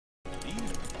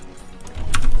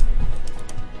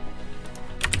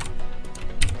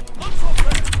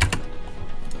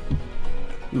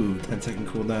Ooh, 10-second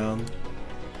cooldown.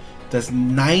 Does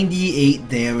 98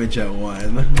 damage at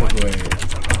 1. Wait.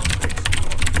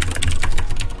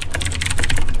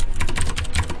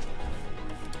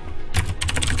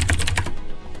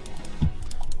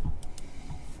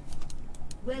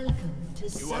 Welcome to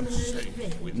Summoner's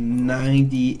Rift.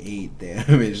 98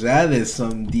 damage. That is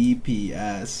some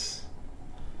DPS.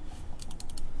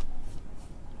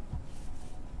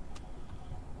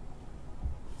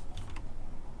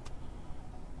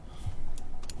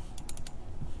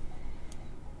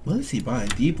 What is he buying?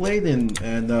 Deep Blade and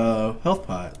Health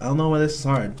Pot. I don't know why this is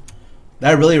hard.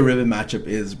 That really Riven matchup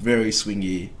is very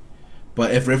swingy.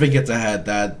 But if Riven gets ahead,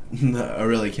 that I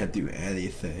really can't do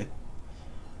anything.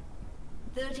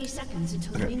 30 seconds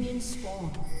until minions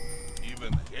spawn.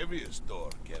 Even heaviest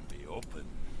door can be open.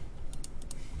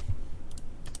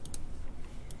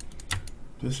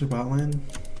 This your bot lane?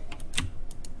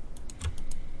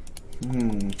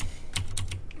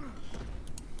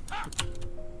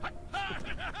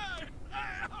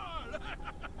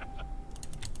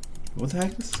 What the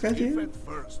heck is this guy If doing? at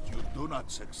first you do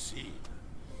not succeed,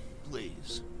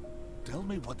 please tell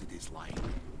me what it is like.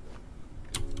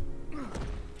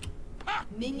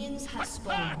 Minions have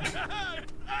spawned.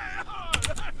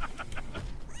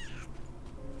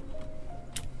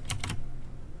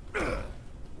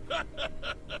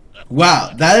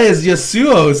 Wow, that is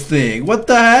Yasuo's thing. What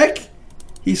the heck?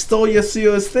 He stole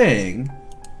Yasuo's thing.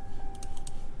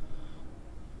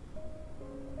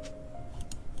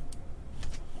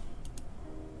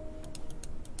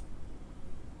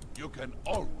 You can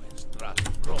always trust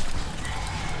Braum.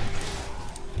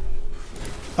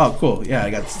 Oh, cool. Yeah, I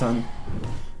got stun.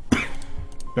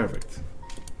 Perfect.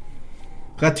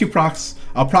 Got 2 procs.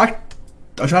 I'll try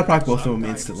to proc both of them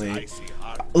instantly.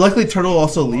 Luckily, Turtle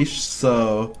also leashed,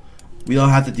 so we don't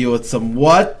have to deal with some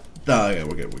what? Okay,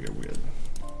 we're good. We're good. We're good.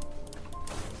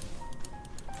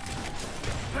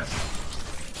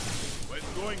 When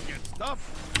going gets tough,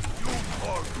 you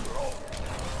call Braum.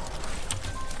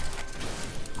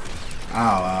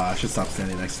 Ow, I should stop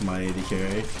standing next to my AD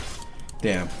carry.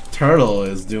 Damn, Turtle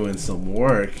is doing some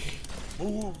work.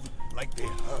 Move like they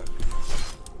hurt.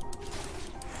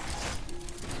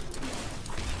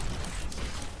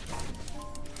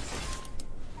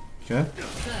 Okay.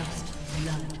 First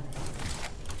blood.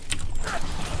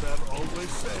 Mother always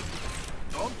said,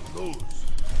 don't lose.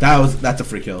 That's a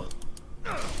free kill.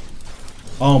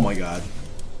 Oh my god.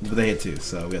 But they hit 2,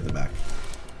 so we have the back.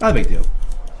 Not a big deal.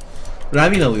 We're not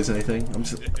even gonna lose anything. I'm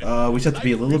just, we just have to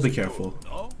be a little bit careful.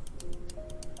 No?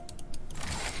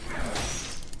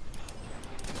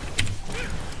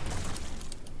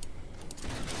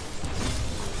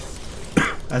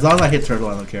 As long as I hit Turtle,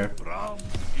 I don't care. Braum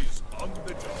is on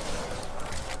the job.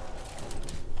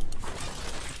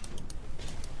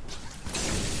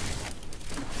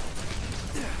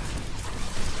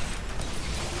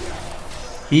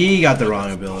 He got the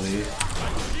wrong ability.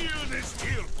 Shield is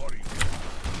here for you.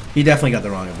 He definitely got the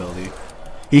wrong ability.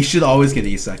 He should always get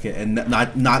E second and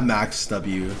not max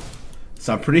W.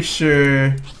 So I'm pretty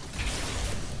sure.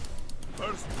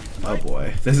 Oh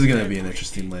boy, this is gonna be an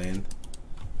interesting lane.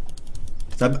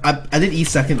 So I did E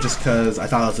second just because I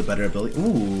thought it was a better ability.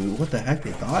 Ooh, what the heck?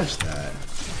 They dodged that.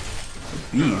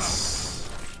 Beast.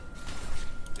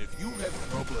 If you have a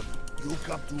problem, you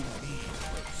come to me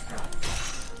first.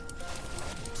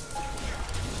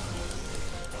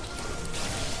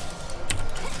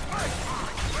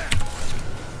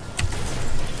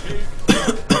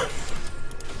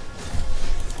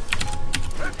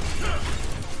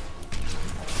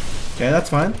 Okay, that's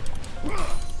fine. I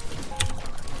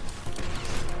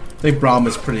think Braum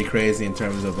is pretty crazy in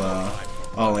terms of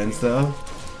all-ins though. An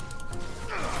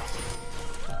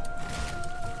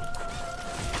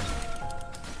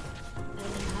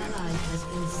ally has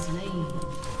been slain.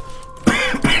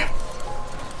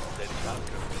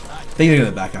 I think they're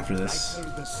gonna back after this.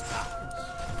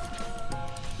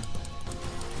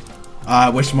 I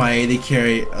wish my AD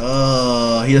carry.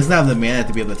 He doesn't have the mana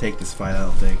to be able to take this fight, I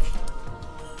don't think.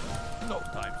 No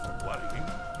time for worrying.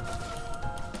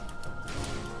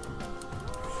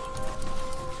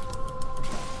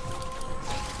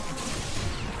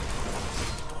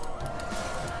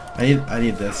 I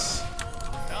need this.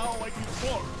 Now I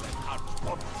deform that heart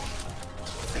of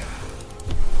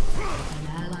An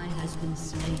ally has been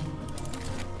slain.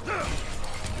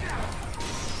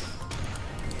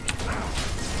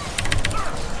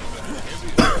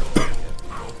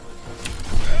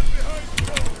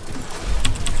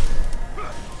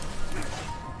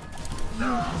 You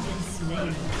have been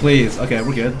slain. Please. Okay,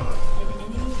 we're good. An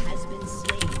enemy has been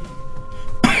slain.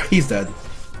 He's dead.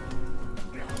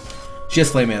 She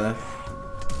has flame mana.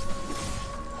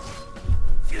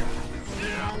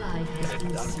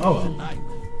 Oh, Night.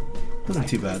 wasn't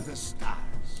too bad. The stars.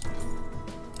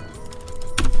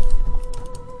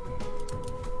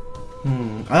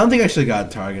 I don't think I should have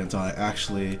got target until I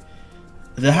actually.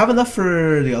 Did I have enough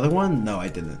for the other one? No, I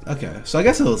didn't. Okay, so I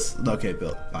guess it was okay.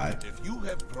 Bill, bye. If you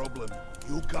have problem,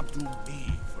 you come to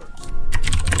me first.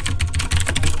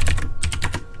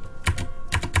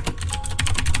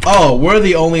 Oh, we're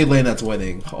the only lane that's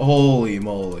winning. Holy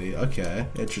moly. Okay,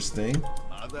 interesting.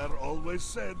 Mother always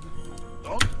said,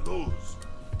 don't lose.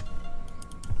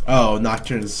 Oh,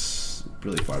 Nocturne's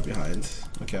really far behind.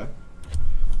 Okay.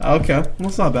 Okay, well,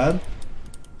 it's not bad.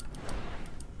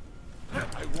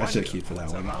 I should keep for that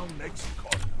one. Around next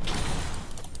corner.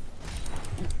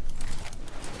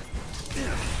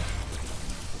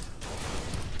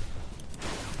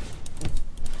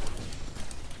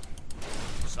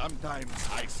 Sometimes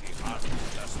I see heart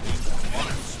just needs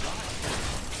one strike.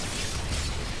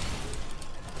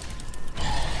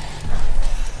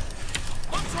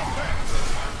 What's up there?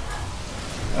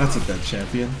 That's a dead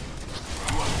champion.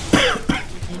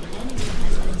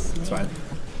 It's fine.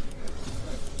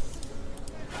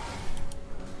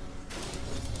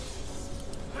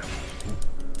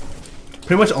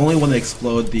 Pretty much only when they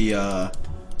explode the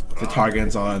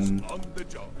targets on On the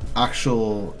job.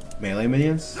 actual melee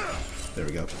minions. There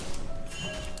we go.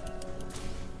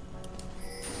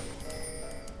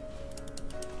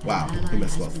 Wow, he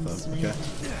missed both of them. Okay,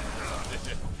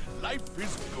 Life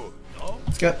is good, no?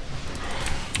 let's get.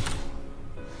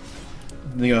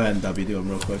 Let me go ahead and W do him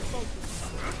real quick.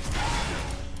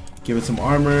 Give it some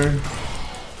armor.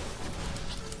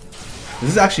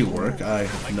 Does this actually work? I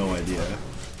have no idea.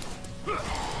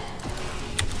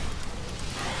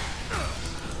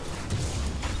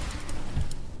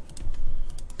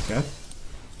 Okay.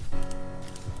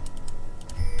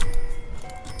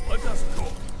 Let us go.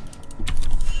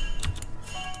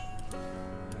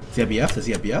 Does he have BF? Does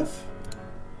he have BF?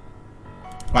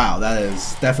 Wow, that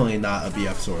is definitely not a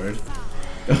BF sword.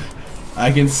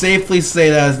 I can safely say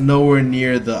that is nowhere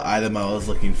near the item I was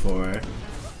looking for.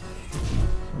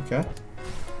 Okay.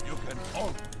 You can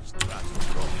always trust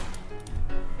the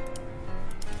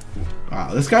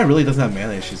Wow, this guy really doesn't have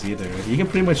mana issues either. He can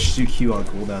pretty much shoot Q on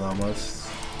cooldown almost.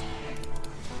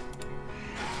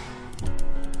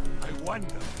 I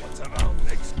wonder what's around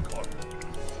next corner.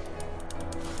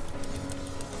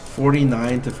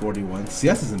 49 to 41.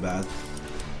 CS isn't bad.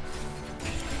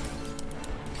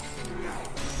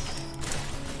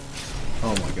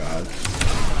 Oh my god.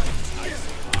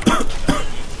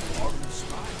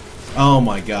 Oh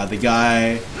my god, the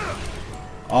guy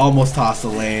almost tossed the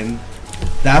lane.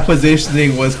 That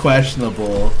positioning was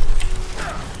questionable.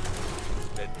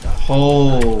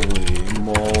 Holy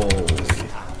moly.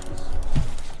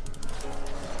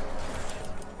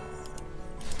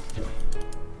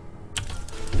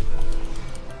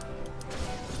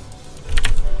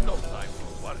 No time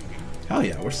for worrying. Hell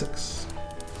yeah, we're 6.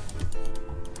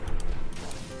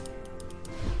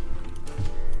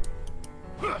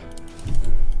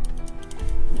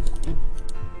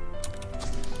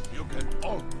 You can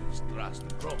always trust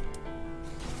the pro.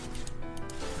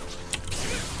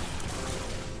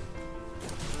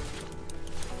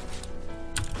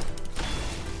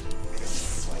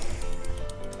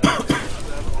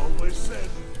 Mother always said,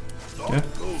 don't Yeah.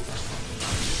 lose.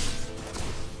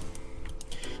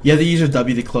 You had to use your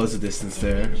W to close the distance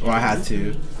there. Or I had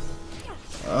to.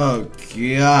 Oh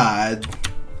god.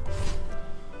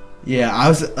 Yeah,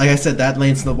 like I said, that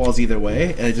lane snowballs either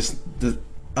way, and it just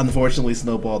unfortunately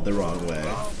snowballed the wrong way.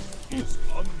 Braum is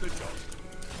on the job.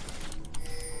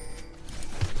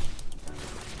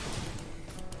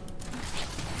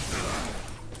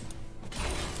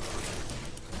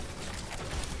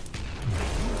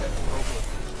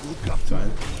 You come It's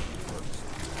fine.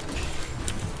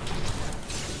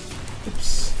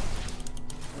 Oops.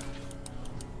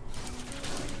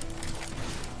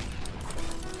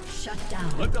 Shut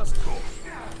down. Let us go.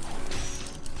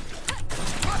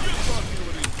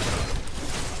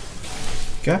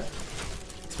 Okay.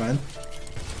 It's fine.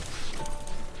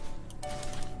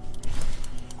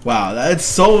 Wow, that's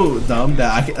so dumb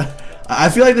that I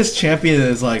feel like this champion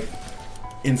is like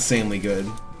insanely good.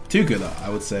 Too good, I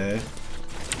would say.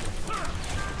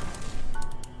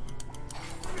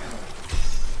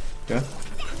 Okay.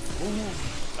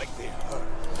 Like they hurt.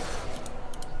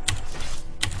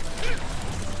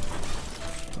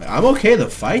 I'm okay to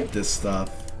fight this stuff.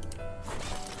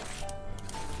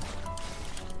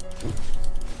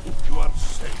 You are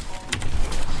safe.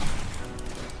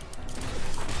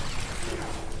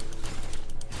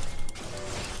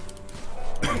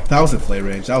 That was in play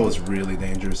range. That was really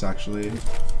dangerous, actually.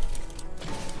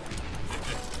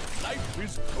 Life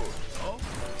is good, no?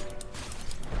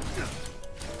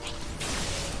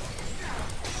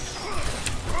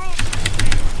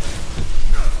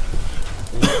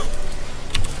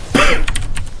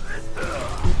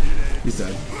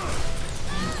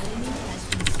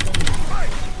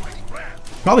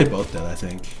 probably both dead, I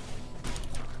think.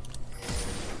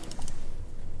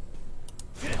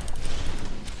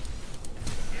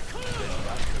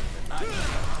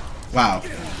 Wow.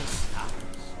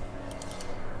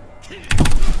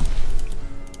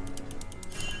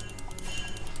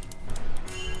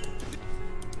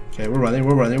 Okay, we're running.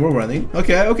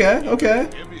 Okay. I'm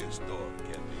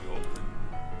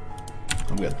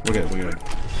good. We're good.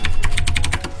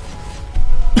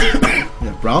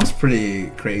 Yeah, Braum's pretty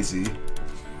crazy.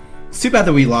 It's too bad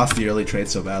that we lost the early trade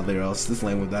so badly, or else this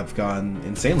lane would have gone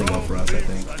insanely well for us, I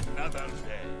think.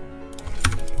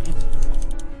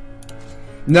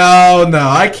 No,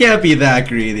 I can't be that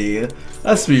greedy.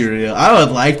 Let's be real. I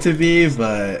would like to be,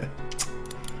 but...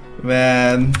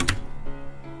 Man...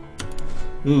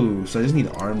 Ooh, so I just need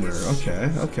armor. Okay.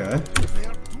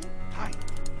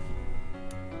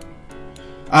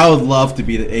 I would love to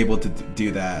be able to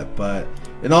do that, but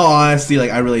in all honesty, like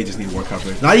I really just need war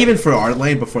coverage. Not even for our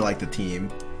lane, but for like the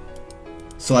team.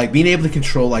 So like being able to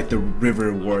control like the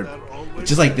river ward,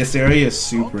 just like this area is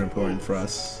super important for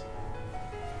us.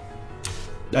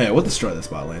 Oh yeah, we'll destroy this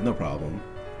bot lane, no problem.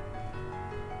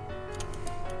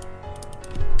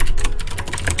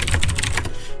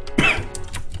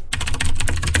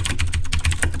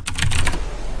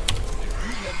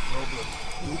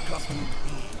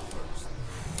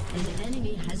 An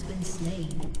enemy has been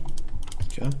slain.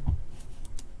 Okay.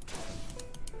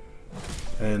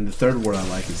 And the third ward I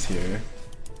like is here.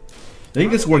 I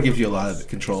think this ward gives you a lot of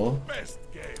control.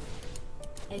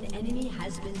 An enemy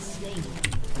has been slain.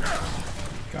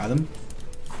 Got him.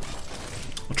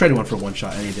 I'll trade one for one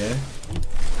shot any day.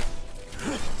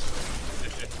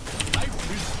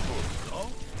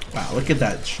 Wow, look at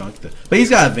that chunk. But he's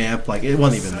got a vamp, like it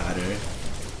won't even matter.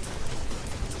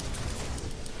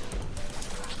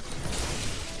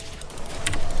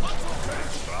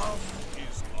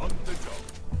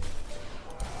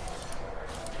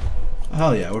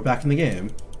 Hell yeah, we're back in the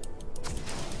game.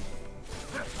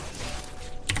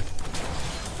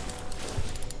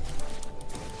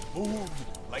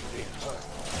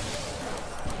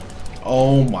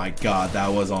 Oh my god,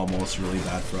 that was almost really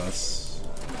bad for us.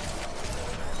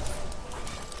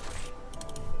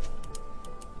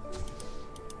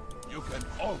 You can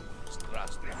always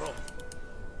trust the rope.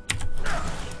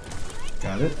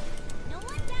 Got it.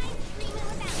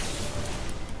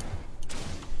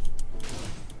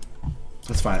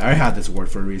 That's fine. I had this ward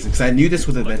for a reason, because I knew this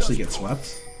would eventually get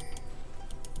swept.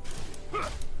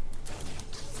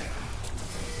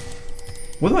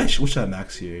 What should I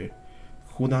max here?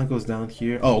 Cooldown goes down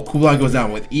here. Oh, cooldown goes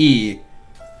down with E.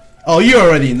 Oh, you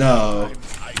already know.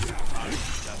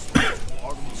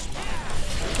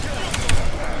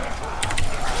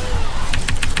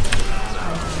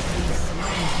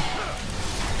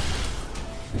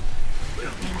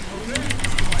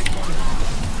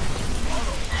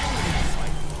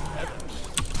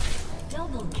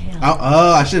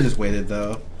 Oh, I should have just waited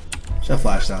though. Should have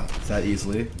flashed out that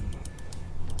easily.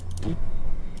 So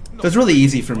it's really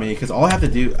easy for me because all I have to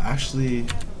do actually.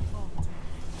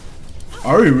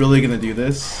 Are we really gonna do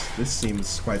this? This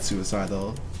seems quite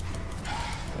suicidal.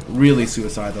 Like, really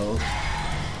suicidal.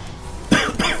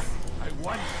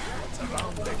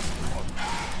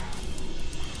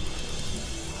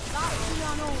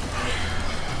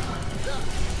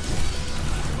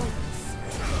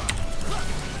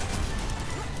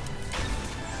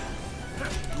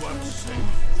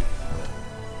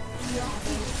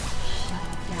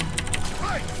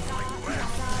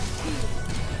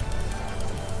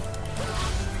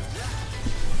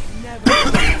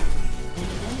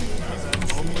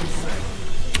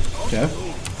 Okay.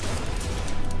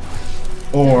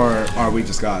 Or are we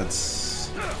just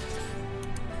gods?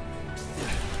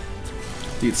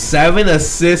 Dude, 7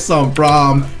 assists on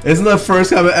Braum. Isn't the first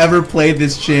time I've ever played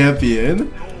this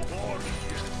champion?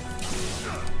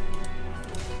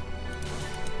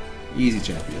 Easy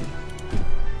champion.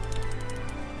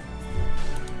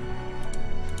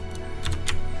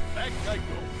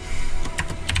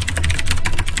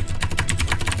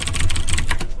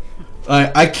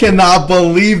 I cannot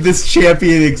believe this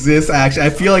champion exists. Actually, I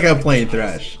feel like I'm playing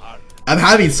Thresh. I'm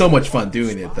having so much fun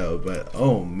doing it though, but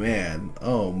oh man,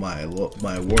 oh my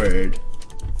word.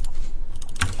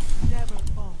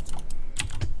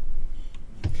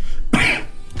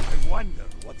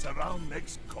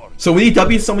 So when you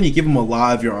W someone, you give them a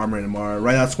lot of your armor and MR.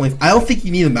 Right now it's 20. I don't think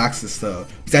you need to max this though,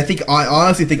 because I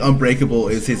honestly think Unbreakable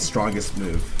is his strongest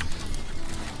move.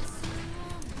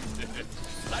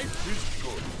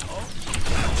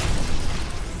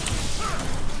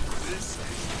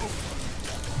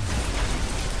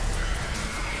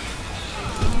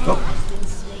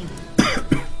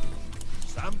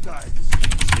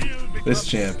 This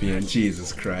champion,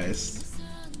 Jesus Christ.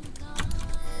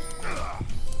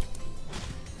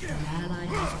 An ally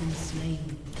has been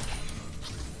slain.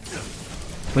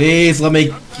 Please let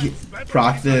me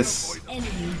proc this. Enemy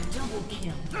double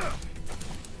kill.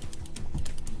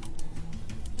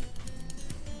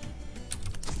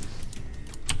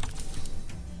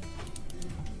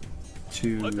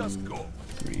 Two, Let us go.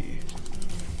 3.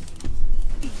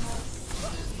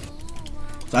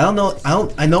 So I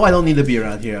know I don't need to be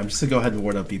around here. I'm just gonna go ahead and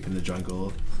ward up deep in the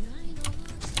jungle.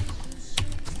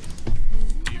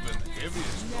 Even the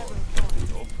heaviest door can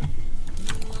be open.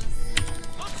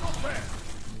 Not so fast.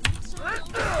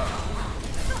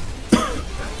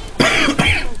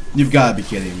 You've gotta be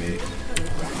kidding me.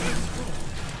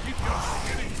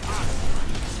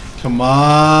 Come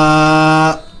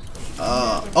on.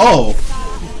 Oh.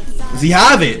 Does he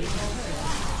have it?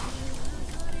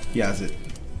 He has it.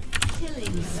 Killing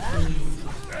spree. Stand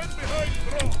behind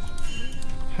Braum.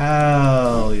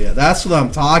 Hell yeah. That's what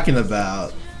I'm talking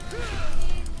about.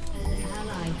 An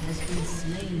ally has been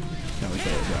slain. Now we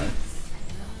kill the guy.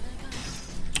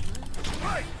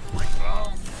 Right,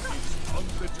 Braum is on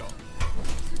the job.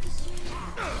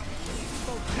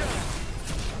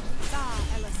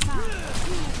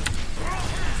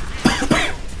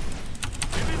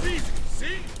 It is easy,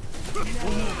 see?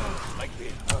 Like they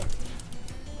hurt.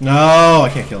 No, I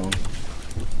can't kill him.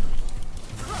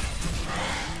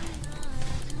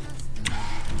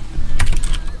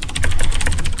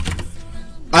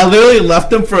 I literally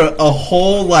left him for a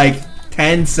whole like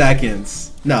 10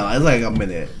 seconds. No, it's like a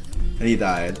minute, and he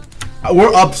died.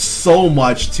 We're up so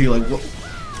much too. Like, Your turret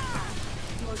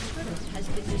has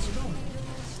been destroyed.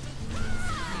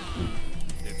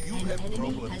 If you An have enemy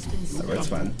problems, has been slain. it's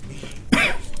fine.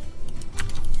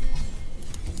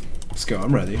 Let's go.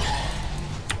 I'm ready.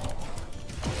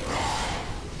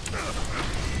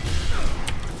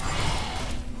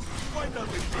 why don't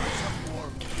we do some more?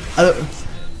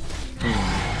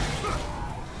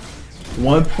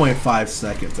 1.5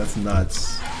 seconds. That's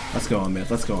nuts. Let's go on this.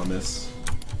 Let's go on this.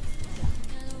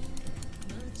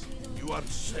 You are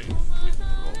safe with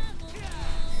Braum.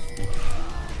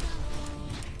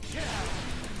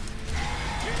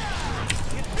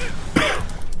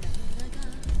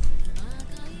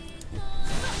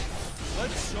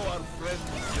 Let's show our friends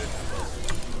that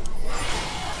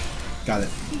Got it.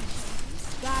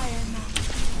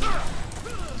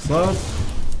 Slow.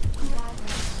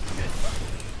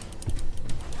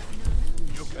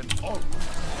 you can always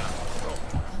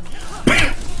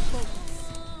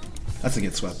That's a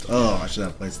get swept. Oh, I should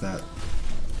have placed that.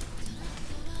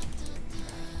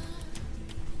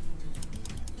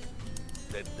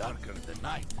 the darker the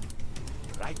night,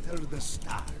 brighter the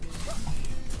stars.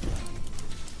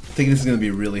 I think this is gonna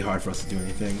be really hard for us to do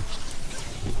anything.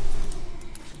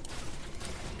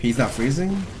 He's not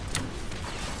freezing.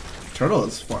 Turtle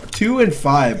is far 2 and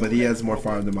 5, but he has more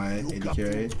farm than my AD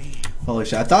carry. Holy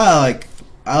shit! I thought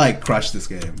I like crushed this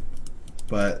game,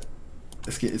 but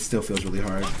it still feels really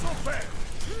hard. So fast.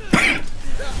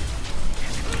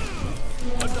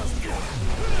 Let us go.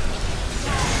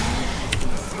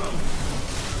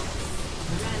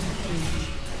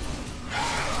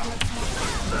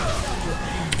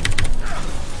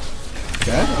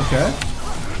 Okay, okay.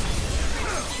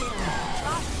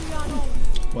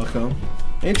 Welcome.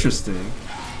 Interesting.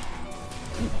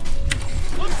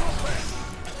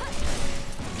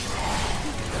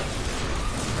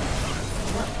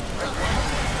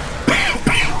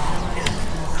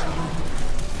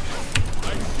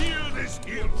 I feel this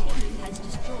here. Has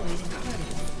destroyed a turret.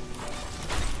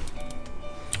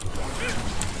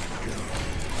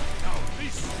 Now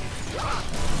this.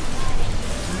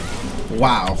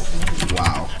 Wow.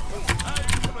 Wow.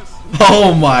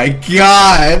 Oh my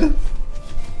god!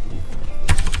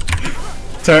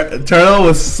 Turtle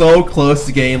was so close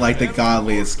to getting like the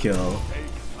godliest kill.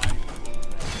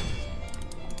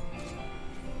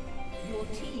 Your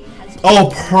team has Oh,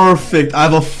 perfect! I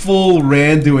have a full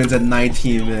Randuin's at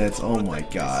 19 minutes. Oh my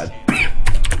god.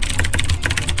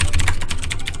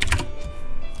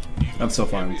 I'm so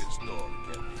farmed.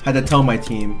 Had to tell my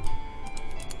team.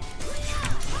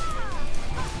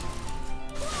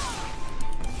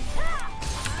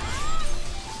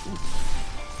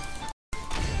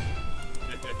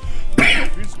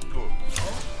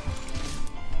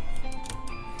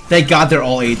 Thank God they're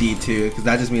all AD too, because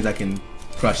that just means I can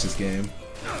crush this game.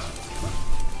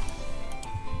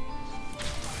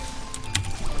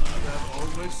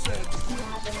 Always said,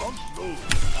 don't lose.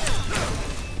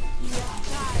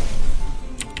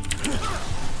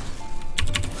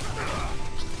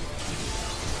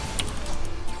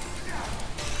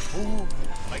 Oh,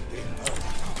 like they hurt.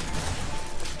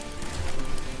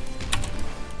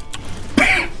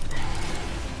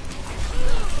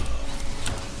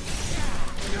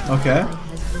 Okay.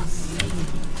 has been slain.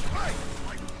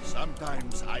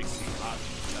 Sometimes I see heart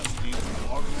just needs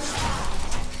one.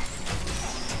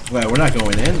 Wait, we're not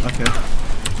going in? Okay.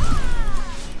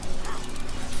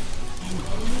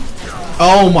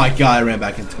 Oh my god, I ran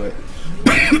back into it.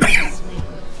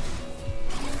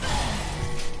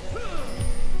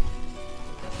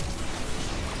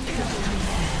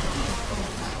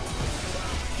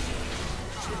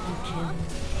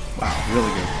 Wow,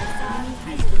 really good.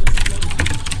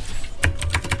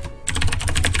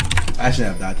 I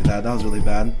shouldn't have died to that. That was really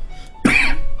bad.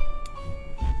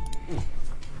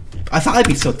 I thought I'd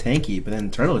be so tanky, but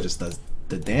then Turtle just does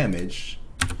the damage.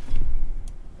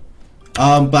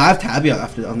 But I have Tabia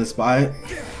after on this buy.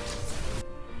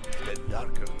 The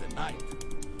darker the night,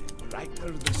 the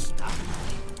brighter the star.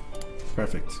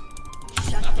 Perfect.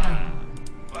 Shut down.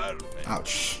 Perfect.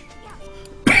 Ouch.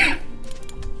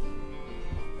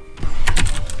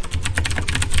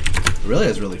 Really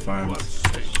is really farmed.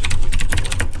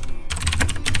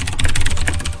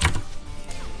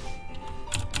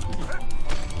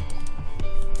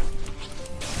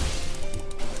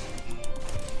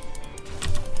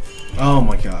 Oh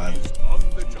my god. On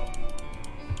the job.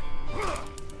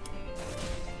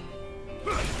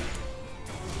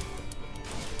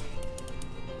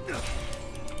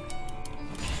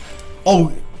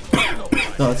 Oh!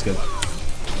 No, that's good.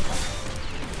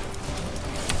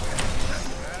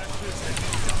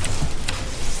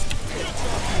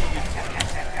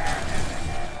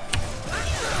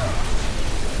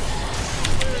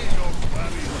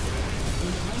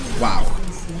 Wow.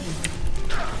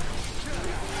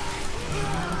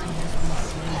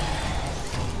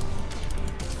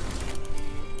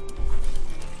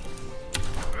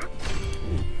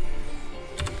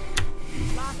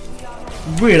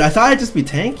 Weird, I thought I'd just be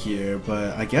tankier,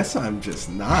 but I guess I'm just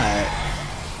not.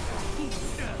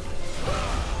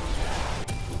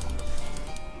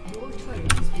 Your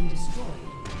turret has been destroyed.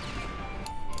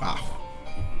 Wow.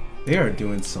 They are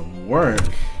doing some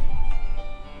work.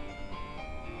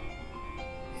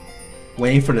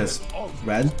 Waiting for this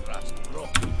red.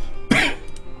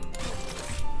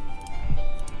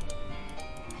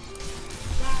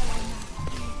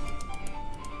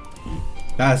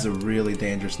 That is a really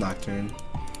dangerous Nocturne.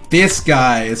 This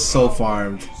guy is so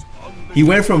farmed. He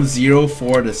went from 0-4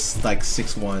 to like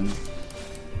 6-1.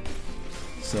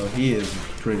 So he is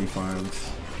pretty farmed.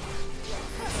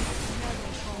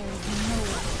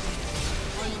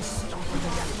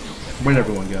 Where'd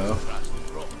everyone go?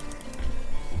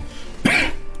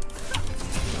 Yeah,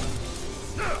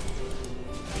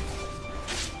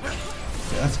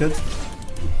 that's good.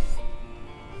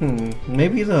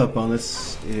 Maybe the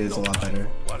bonus is a lot better.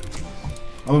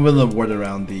 I'm gonna ward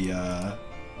around the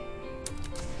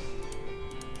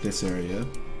this area.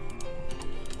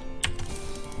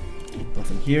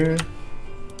 Nothing here.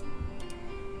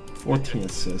 14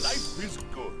 assists. Life is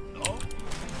good, no?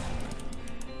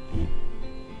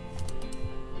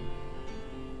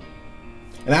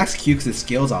 And Max Q because it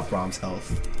scales off Braum's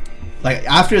health. Like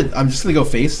after, I'm just gonna go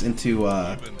face into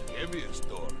Even the heaviest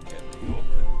door can be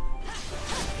opened.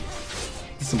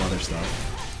 some other stuff.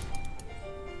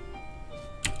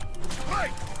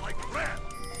 Fight like ram.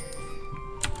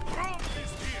 Braum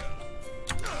is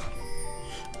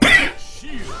here.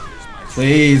 Shield is my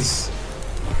Please.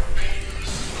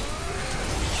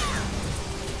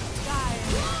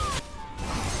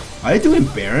 Are they doing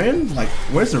Baron? Like,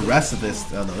 where's the rest of this?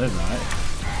 Oh no, they're not.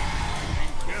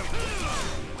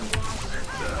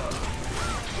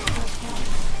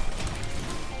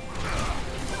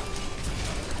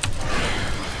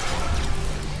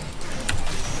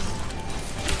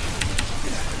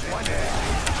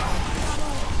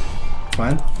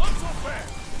 Fine.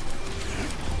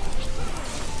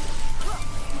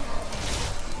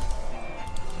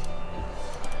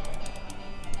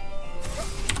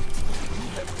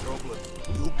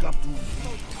 You come to me.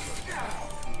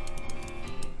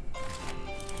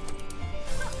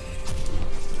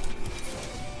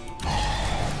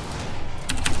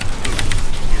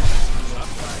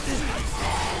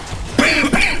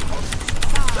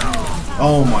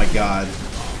 Oh my god.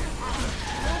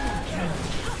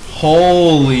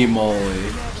 Holy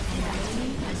moly.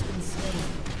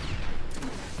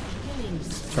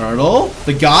 Turtle?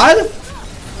 The god?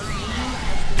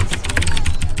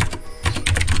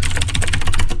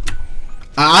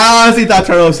 I honestly thought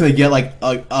Turtle was gonna get like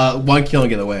one kill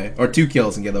and get away. Or 2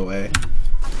 kills and get away.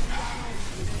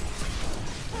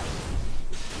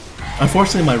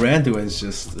 Unfortunately my Randuin is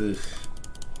just ugh.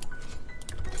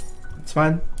 It's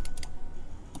fine.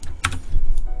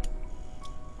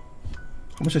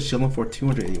 How much is shielding for?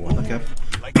 281, okay.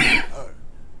 Like her.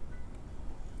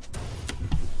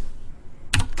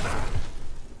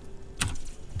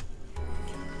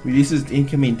 Reduces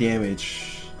incoming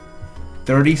damage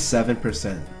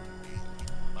 37%.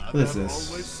 What is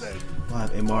this? I'll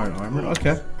have MR and armor?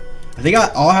 Okay. I think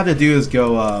all I have to do is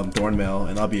go Thornmail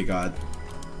and I'll be a god.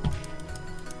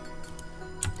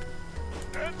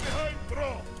 Stand behind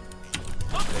Braum.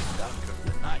 The darker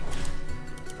the night,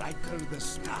 brighter the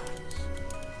stars.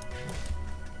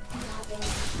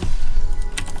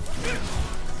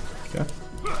 Okay.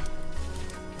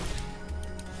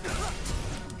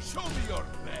 Show me your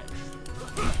best.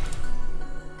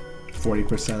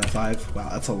 40% at 5. Wow,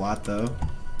 that's a lot though.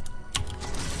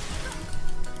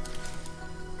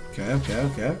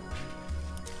 Okay.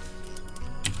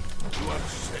 You are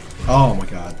safe. Oh my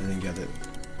god, I didn't get it.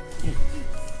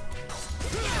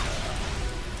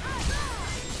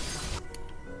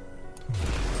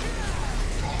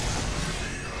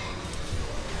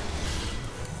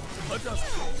 Let us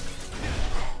go.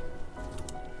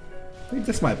 I think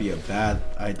this might be a bad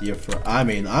idea for. I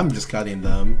mean, I'm just cutting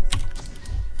them.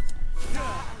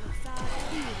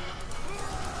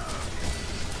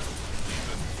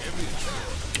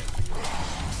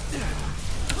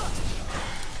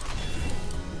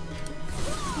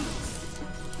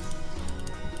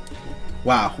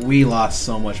 Wow, we lost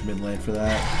so much mid lane for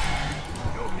that.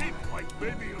 You hit my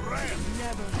baby ram.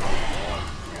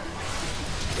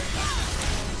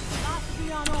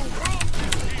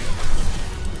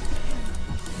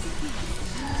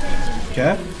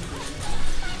 Okay.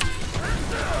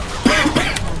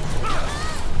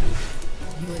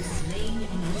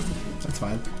 That's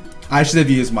fine. I should have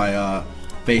used my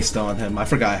base stone on him. I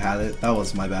forgot I had it. That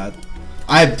was my bad.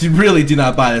 I really do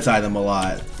not buy this item a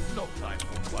lot. No time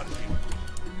for working.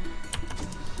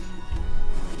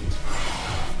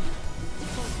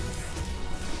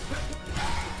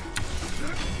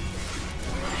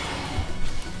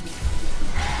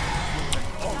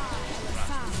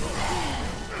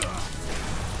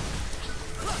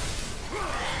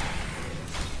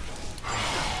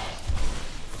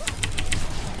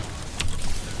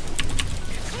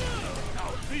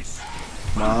 Now this.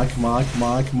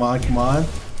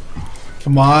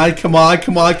 Come on.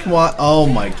 Oh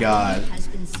my god. Has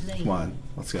been slain. Come on,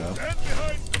 let's go. Stand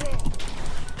behind Braum.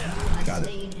 Has Got it.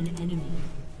 slain an enemy.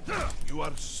 You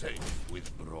are safe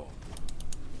with Braum.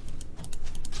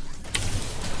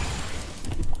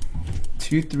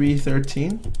 2, 3,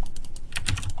 13.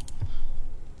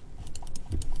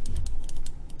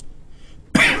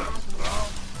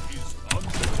 Is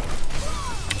under.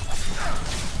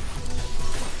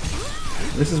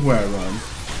 This is where I run. An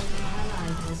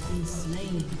ally has been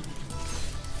slain.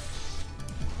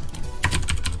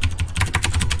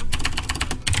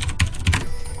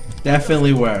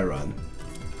 Definitely where I run.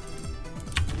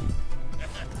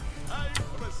 I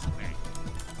respect.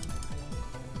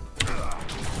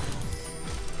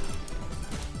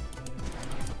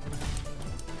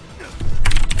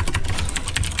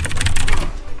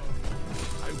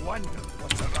 I wonder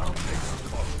what's around this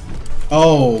corner.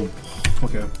 Oh,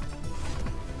 okay.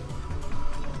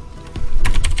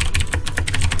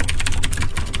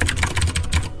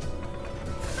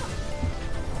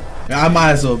 Yeah, I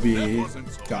might as well be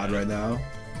God right now.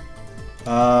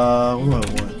 What do I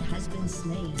Enemy want? has been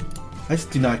slain. I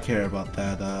just do not care about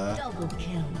that. Double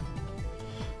kill.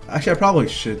 Actually, I probably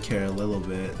should care a little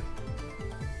bit.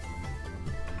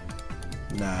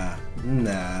 Nah.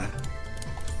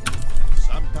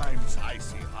 Sometimes I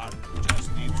see heart just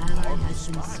An needs ally one has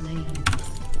been smile. slain.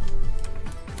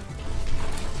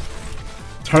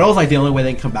 Turtle's like the only way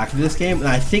they can come back to this game, and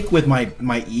I think with my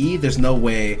E, there's no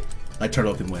way like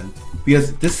Turtle can win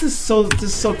because this is so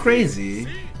crazy.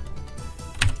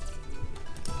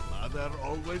 Mother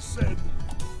always said,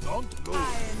 don't lose.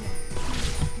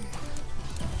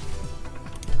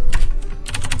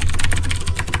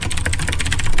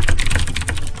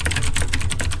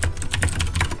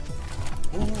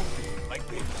 Ooh, my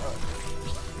big hurt.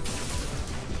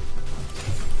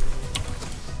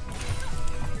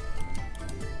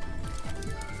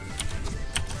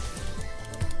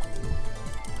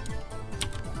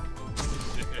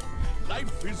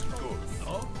 Life is good,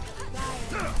 no?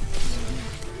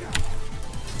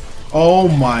 Oh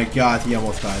my god, he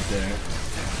almost died there.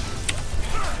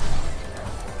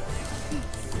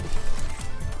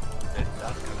 The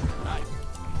darker the night,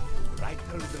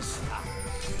 brighter the stars.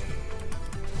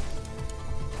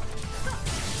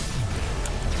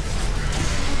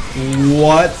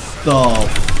 What the?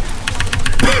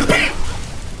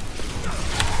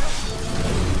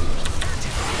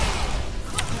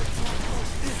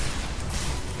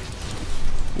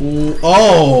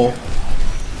 Oh.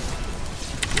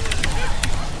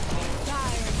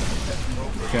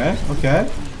 Okay.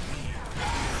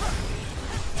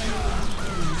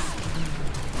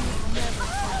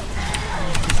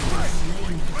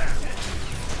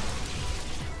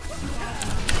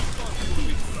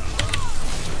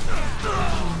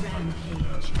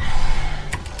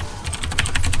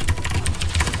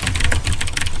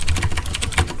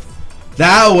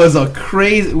 That was a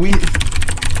crazy.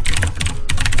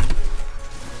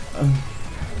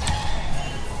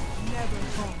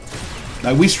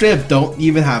 Like we straight up don't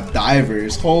even have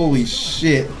divers. Holy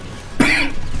shit.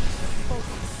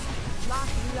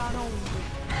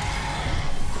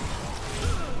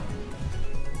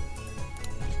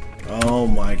 Oh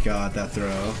my god, that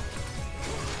throw.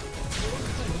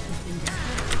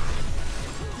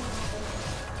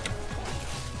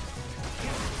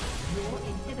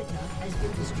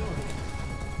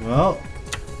 Well,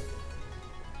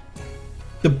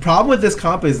 the problem with this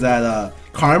comp is that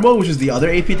Karma, which is the other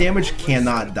AP damage,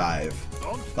 cannot dive.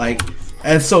 Like,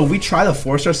 and so we try to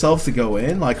force ourselves to go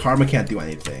in, like Karma can't do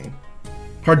anything.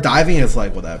 Her diving is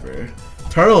like whatever.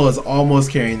 Turtle is almost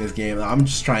carrying this game, and I'm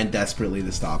just trying desperately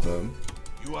to stop him.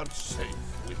 You are safe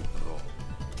with Braum.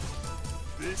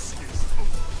 This is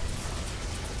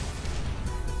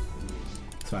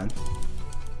It's fine.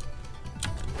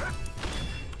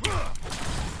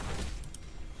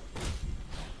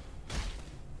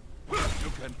 You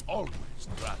can always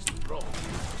trust Braum.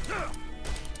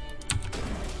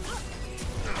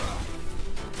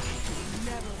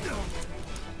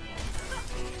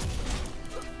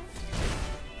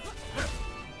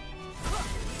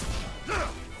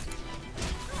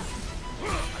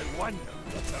 I wonder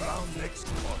what's around next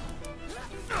corner.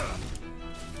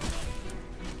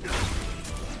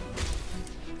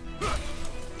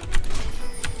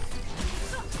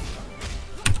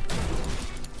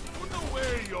 Put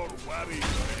away your worry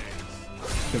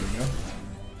face. There we go.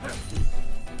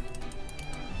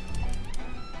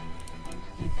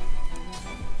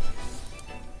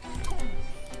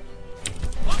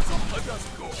 Let us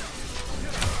go.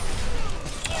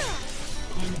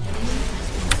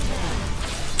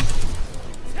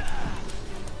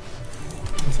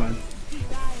 That's fine.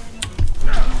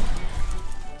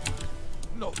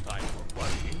 No time for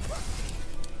worrying.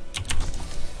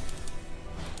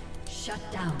 Shut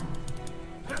down.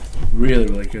 Really,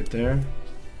 really good there.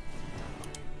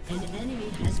 An enemy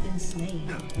has been slain.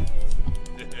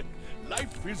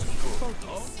 Life is good,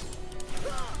 no?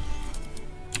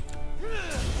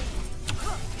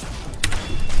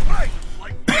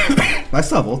 I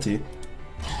still have ulti.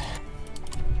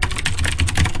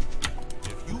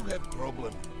 If you have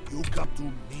problem, you come to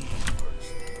me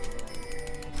first.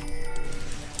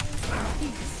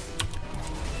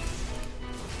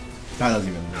 That doesn't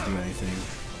even do anything.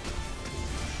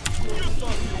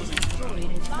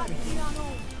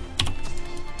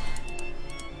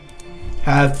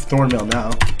 Have Thornmail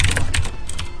now.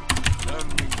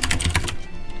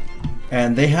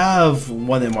 And they have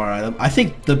one MR item. I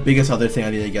think the biggest other thing I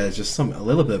need to get is just a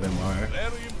little bit of MR.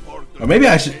 Very important. Or maybe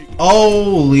I should.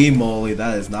 Holy moly,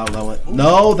 that is not what I want.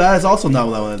 No, that is also not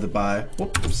what I wanted to buy.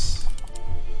 Whoops.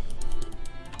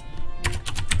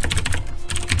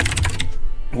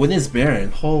 When is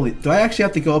Baron? Holy. Do I actually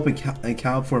have to go up and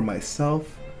count for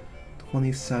myself?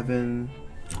 27.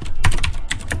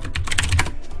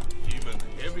 Even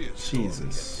heavier.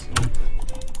 Jesus.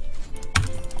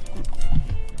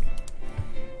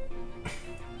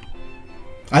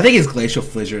 I think his Glacial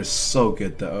Fissure is so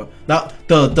good though. Now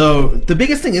the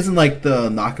biggest thing isn't like the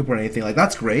knockup or anything, like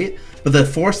that's great, but the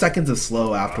 4 seconds of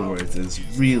slow afterwards is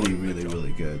really, really,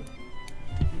 really good.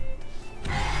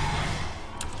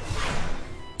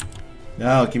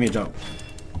 No, give me a jump.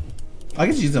 I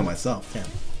can just use it on myself, yeah.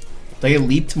 Like a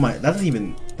leap to my that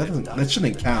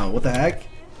shouldn't count. What the heck?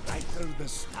 Right through the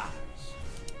stars.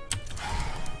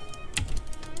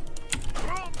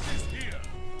 Braum is here.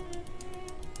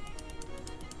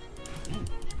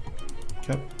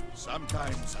 Okay.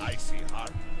 Sometimes I see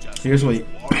heart just Here's what you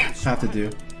warms have to my- do.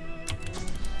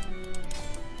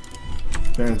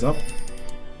 Baron's up.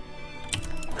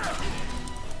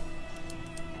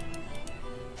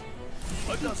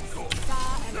 Let us go.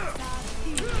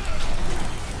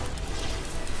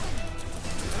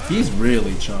 He's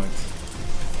really chunked.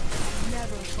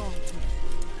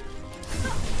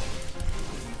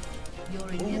 Your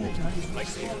inhibitor is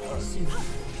restoring soon.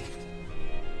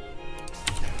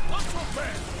 Not so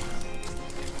bad.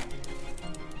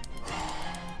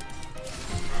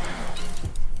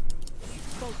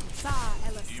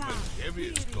 Even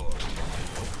heavier storm.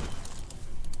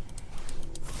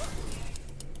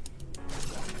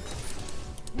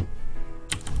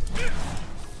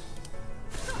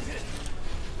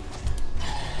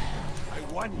 I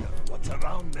wonder what's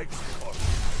around next corner.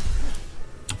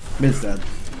 Mid's dead.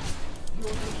 Your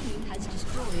team has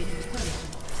destroyed a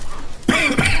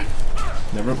turret.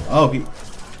 Never. Oh, he.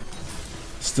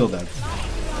 Still dead.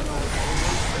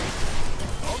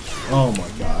 Oh my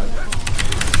god.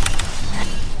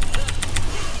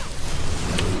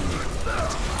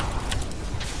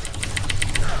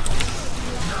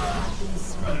 been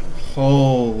slain.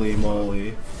 Holy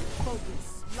moly.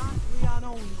 Focus. Lock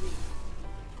only.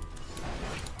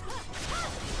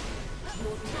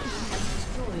 Your team has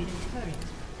destroyed a turret.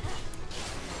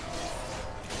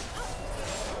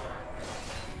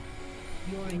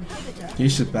 Your inhibitor. You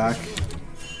should back.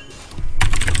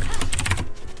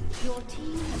 Your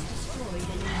team has destroyed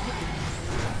an inhibitor.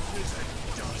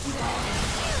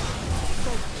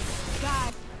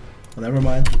 Oh, never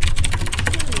mind.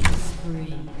 Killing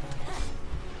spree.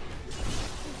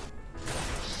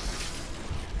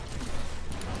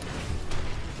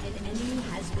 An enemy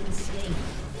has been slain.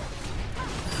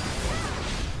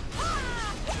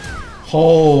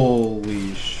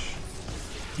 Holy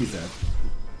he's dead.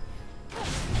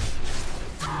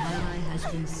 An ally has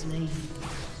been slain.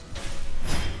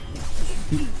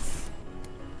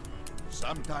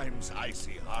 Sometimes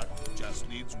icy heart just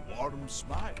needs warm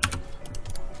smile.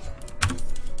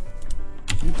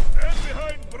 Stand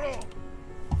behind Braum.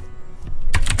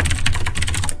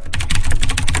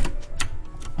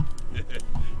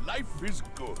 Life is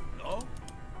good, no?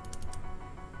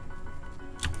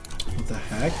 What the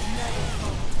heck?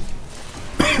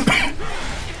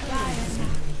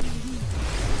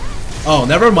 Oh,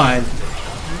 never mind.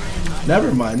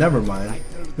 Never mind, never mind.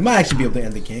 We might actually be able to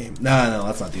end the game. No,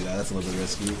 let's not do that. That's a little bit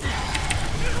risky.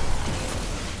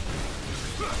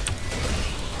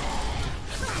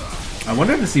 I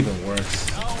wonder if this even works.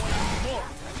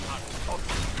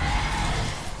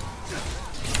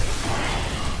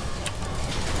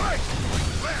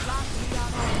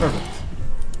 Perfect.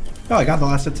 Oh, I got the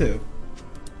last hit too.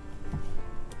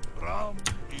 Braum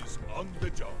is on the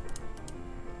job.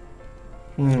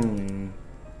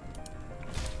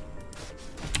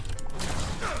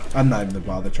 I'm not even gonna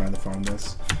bother trying to farm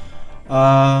this.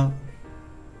 What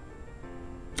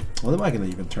am I gonna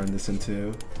even turn this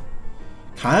into?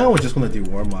 Kinda was just gonna do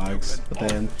Warmogs, but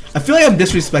then I feel like I'm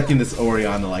disrespecting this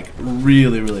Orianna like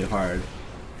really hard.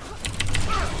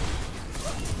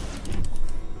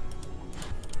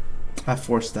 I have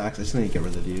 4 stacks. I just need to get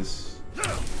rid of these.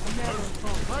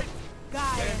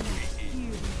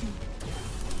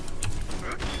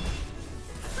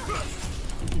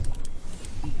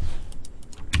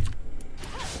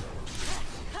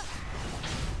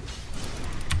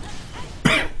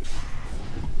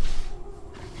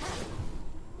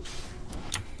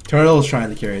 Turtle's trying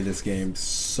to carry this game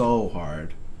so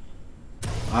hard.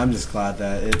 I'm just glad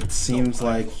that it seems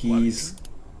like he's...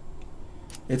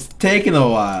 It's taken a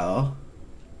while.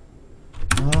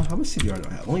 How much CDR do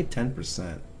I have? Only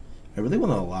 10%. I really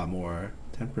want a lot more.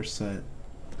 10%.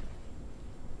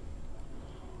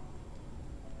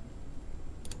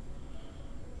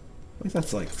 I think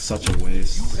that's like such a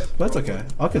waste. But that's okay.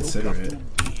 I'll consider it.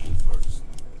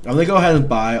 I'm gonna go ahead and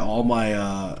buy all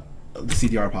my the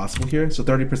CDR possible here. So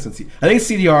 30% C. I think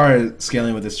CDR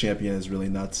scaling with this champion is really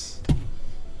nuts.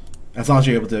 As long as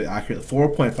you're able to accurate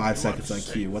 4.5 seconds on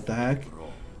Q. What the heck?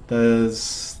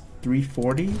 Does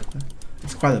 340?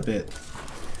 That's quite a bit.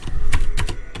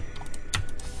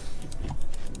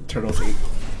 Turtle's 8.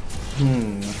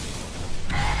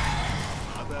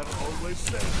 Mother always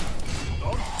said,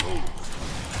 don't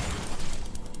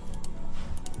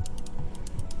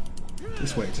lose.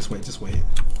 Just wait.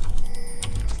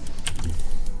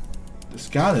 There's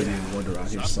gotta be a ward around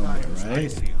here somewhere, right?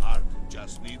 Icy heart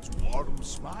just needs warm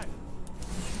smile.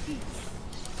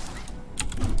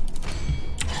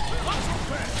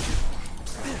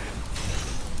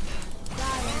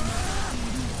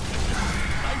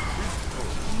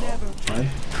 Fine.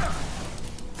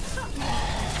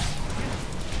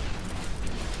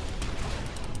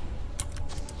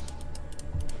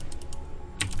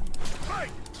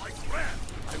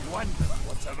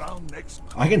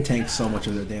 I can tank so much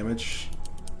of their damage.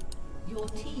 Your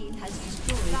team has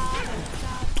destroyed.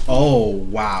 Oh,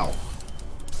 wow.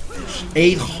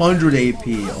 800 AP.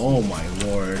 Oh my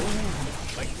lord.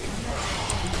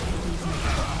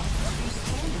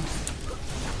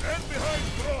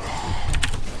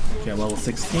 Okay, I'm level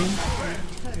 16.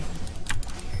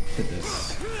 Hit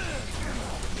this.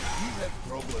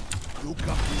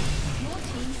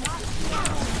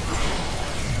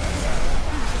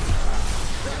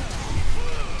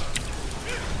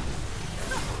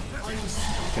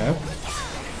 Okay.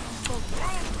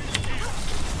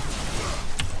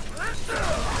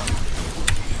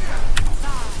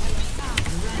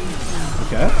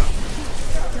 Okay.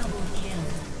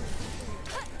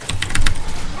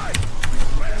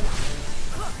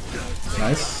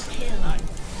 Nice.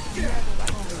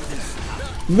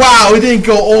 Wow, it didn't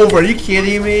go over. Are you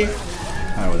kidding me?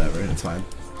 Alright, whatever. It's fine.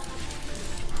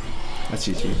 That's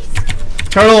GG.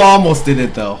 Turtle almost did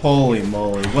it though. Holy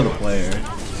moly. What a player.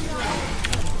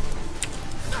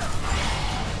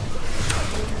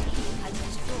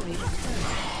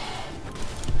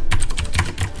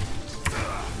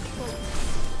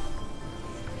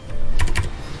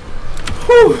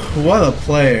 Woo! What a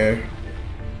player.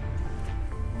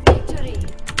 Victory.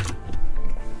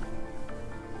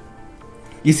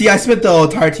 You see, I spent the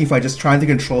entire team fight just trying to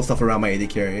control stuff around my AD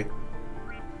carry.